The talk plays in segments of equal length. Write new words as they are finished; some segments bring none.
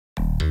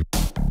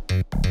Hi,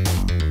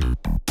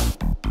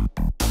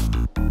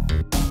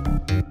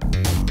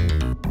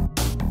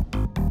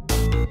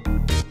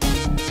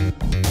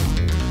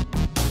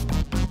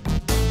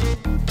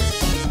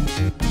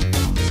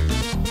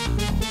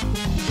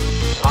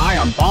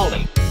 I'm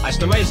Baldi. Nice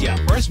to raise ya.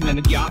 First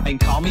minute yacht and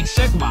call me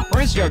Sigma.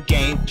 Where's your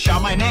game?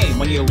 Shout my name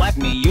when you let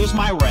me use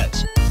my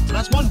Rizz. So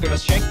that's one good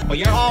shake, but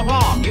you're all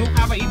wrong. You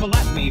haven't even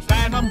let me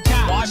phantom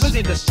cat. Why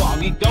busy this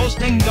song? You ghost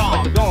ding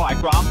dong. Let the go I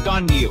dropped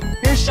on you.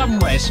 Here's some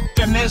Rizz.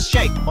 Give this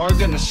shake, or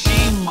gonna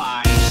see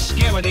my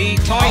skibbity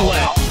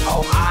toilet.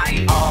 Oh,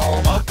 hi,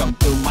 oh. Welcome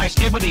to my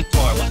skibbity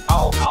toilet.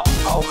 Oh,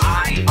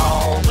 hi,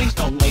 oh. Please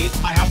don't leave.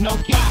 I have no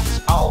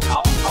cats. Oh,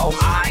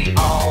 hi,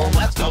 oh.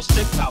 Let's go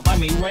sit now. Let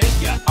me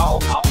raise ya. Oh,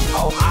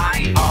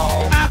 hi,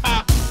 oh.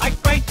 Haha, I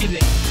created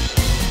it.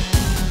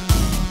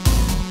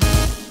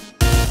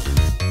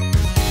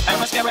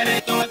 Let's get ready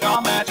to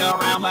go match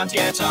around. Let's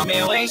get some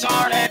melee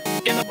started.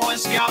 Get the Boy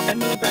Scout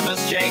and the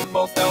grimace shake.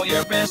 Fulfill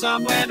your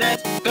prism with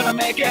it. Gonna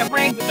make it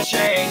ring with the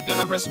shake.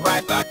 Gonna press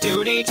right back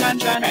to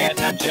detention. Pay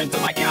attention to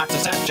my cat's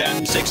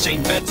ascension.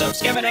 16 bits of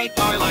skibbity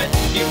toilet.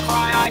 You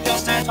cry, I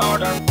just hit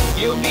harder.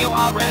 You kneel,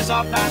 I'll Rizz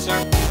up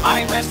faster.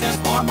 I risk this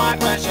for my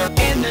pleasure.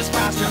 In this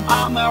pasture,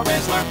 I'm the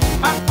Rizzler.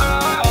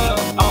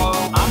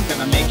 I'm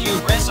gonna make you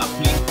Rizz up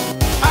me.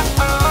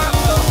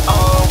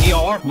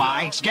 You're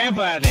my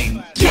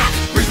skibbity. Yeah,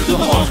 Rizz with the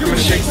horns,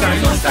 grimace shakes, I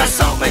know that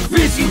sound like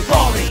Rizz, you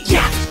Baldi.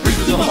 Yeah, Rizz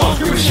with the horns,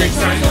 grimace shakes,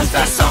 I know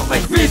that sound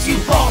like Rizz, you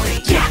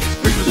Baldi. Yeah,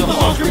 Rizz with the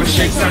horns, grimace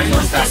shakes, I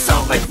know that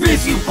sound like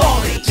Rizz, you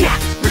Baldi. Yeah,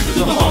 Rizz with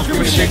the horns,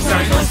 grimace shakes,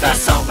 I know that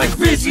sound like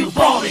Rizz, you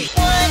Baldi. 1,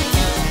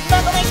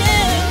 2, 3,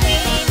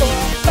 4,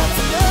 5,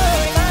 6, 7,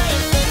 8,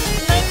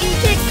 9,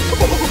 10, 96.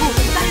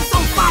 That is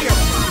on fire.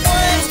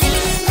 1, 2,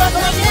 3, 4,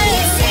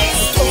 5,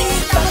 6,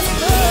 7,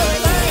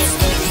 8,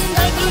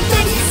 9, 10,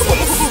 96.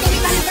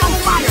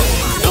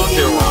 Don't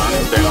you run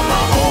down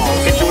my hall.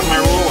 Hit you with my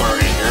ruler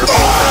and your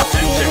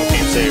attention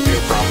can't save you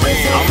from me.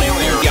 I'll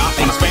nail your yacht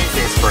on a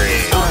spanking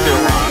spree. Don't you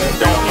run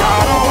down my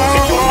hall.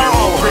 Hit you with my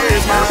ruler and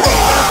your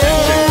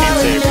attention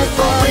can't save you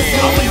from me.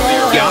 I'll nail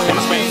your yacht on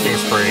a spanking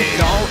spree.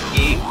 Don't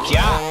eat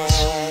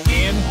yachts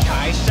in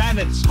Kai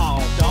Sanat's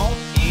home. Don't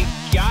eat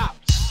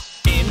yachts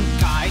in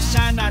Kai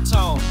Sanat's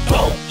home.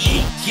 Don't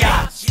eat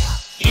yachts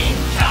in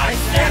Kai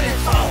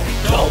Sanat's home.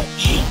 Don't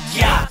eat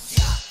yachts.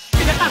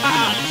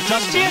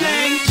 Just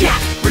kidding. Yeah,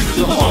 Rizz with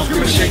the horns,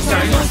 grimace shakes,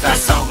 I know that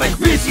sound like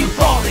Rizz, you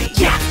Baldi.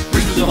 Yeah,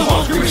 Rizz with the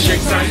horns, grimace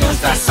shakes, I know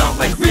that sound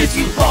like Rizz,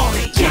 you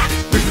Baldi. Yeah,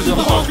 Rizz with the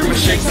horns,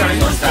 grimace shakes, I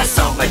know that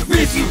sound like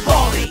Rizz, you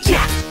Baldi.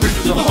 Yeah, Rizz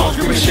with the horns,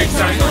 grimace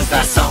shakes, I know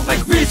that sound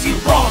like Rizz, you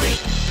Baldi.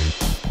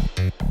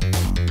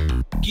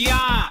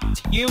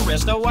 Gyatt, you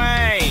rizzed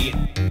away.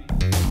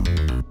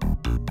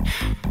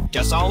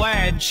 Just all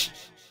edge.